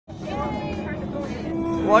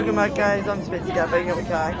Welcome back, guys. I'm Spitzy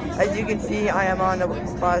Guy. As you can see, I am on the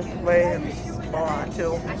bus I'm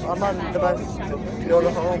on the bus to go to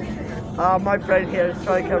home. My friend here is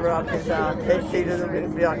trying to cover up his he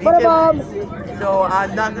doesn't be on YouTube. So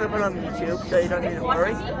I'm not going to put it on YouTube, so you don't need to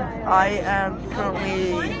worry. I am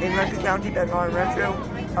currently in Retro County, back on Retro.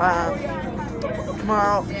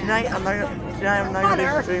 Tonight I'm not going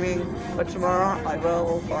to be streaming, but tomorrow I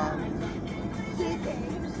will.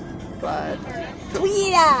 But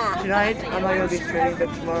tonight I'm not going to be streaming,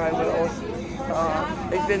 but tomorrow I will.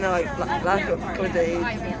 It's been like last couple of days.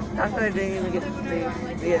 Last night I didn't even get to sleep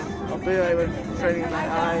because I was training my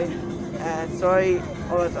eye. And sorry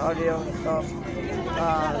about the audio and stuff.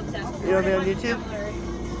 You want me on YouTube?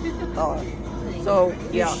 So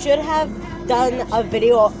yeah. You should have done a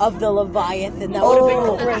video of the Leviathan. That would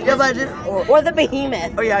have been great. Yeah, but I didn't. Or the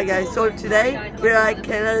Behemoth. Oh yeah, guys. So today we're at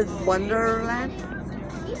Canada's Wonderland.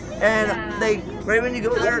 And right when you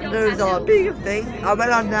go there, there's a big thing. I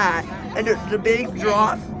went on that, and the big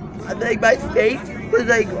drop, like my face was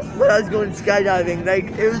like when I was going skydiving.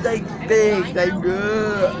 Like it was like big, like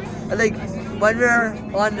and like when we're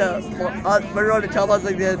on the top, I was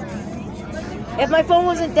like this. If my phone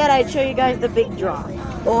wasn't dead, I'd show you guys the big drop.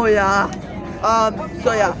 Oh yeah.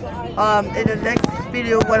 So yeah. In the next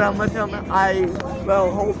video when I'm with him, it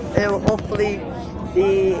will hopefully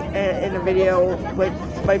be in a video, which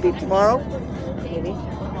might be tomorrow,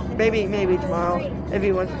 maybe tomorrow, if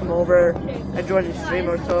he wants to come over and join the stream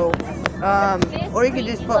or so, or you can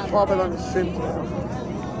just pop it on the stream tomorrow.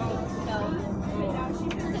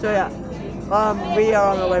 So yeah, we are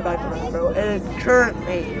on our way back to Retro. It is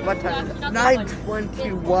currently, what time is it?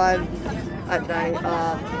 9:21 at night.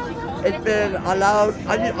 It's been allowed.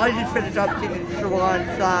 I just finished up teaching Siobhan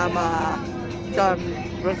some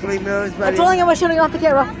wrestling moves. I told him I was shutting off the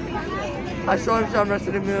camera. I showed him some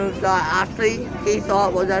wrestling moves. Actually, he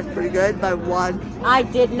thought that's pretty good, but one. I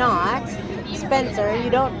did not. Spencer, you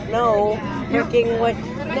don't know working with.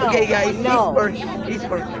 No. Okay, guys, no. He's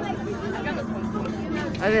working.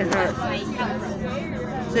 I didn't hurt.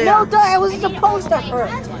 So, no, it wasn't supposed to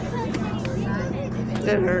hurt. It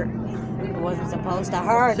didn't hurt. It wasn't supposed to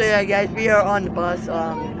hurt. So yeah, guys, we are on the bus.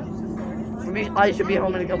 I should be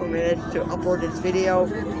home in a couple minutes to upload this video.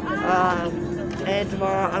 And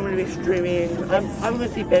tomorrow I'm going to be streaming. I'm going to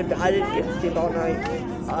sleep in, but I didn't get to sleep all night.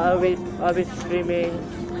 I'll be streaming.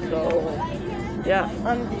 So yeah.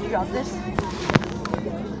 Did you drop this?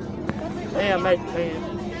 Yeah,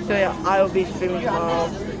 so yeah, I will be streaming tomorrow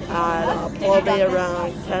at probably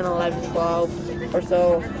around 10, 11, 12 or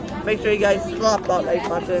so. Make sure you guys slap that like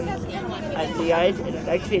button. And see you guys in the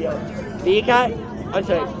next video. Be cat. I'm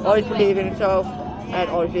sorry. Always believe in yourself and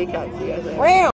always be cat. See you guys later.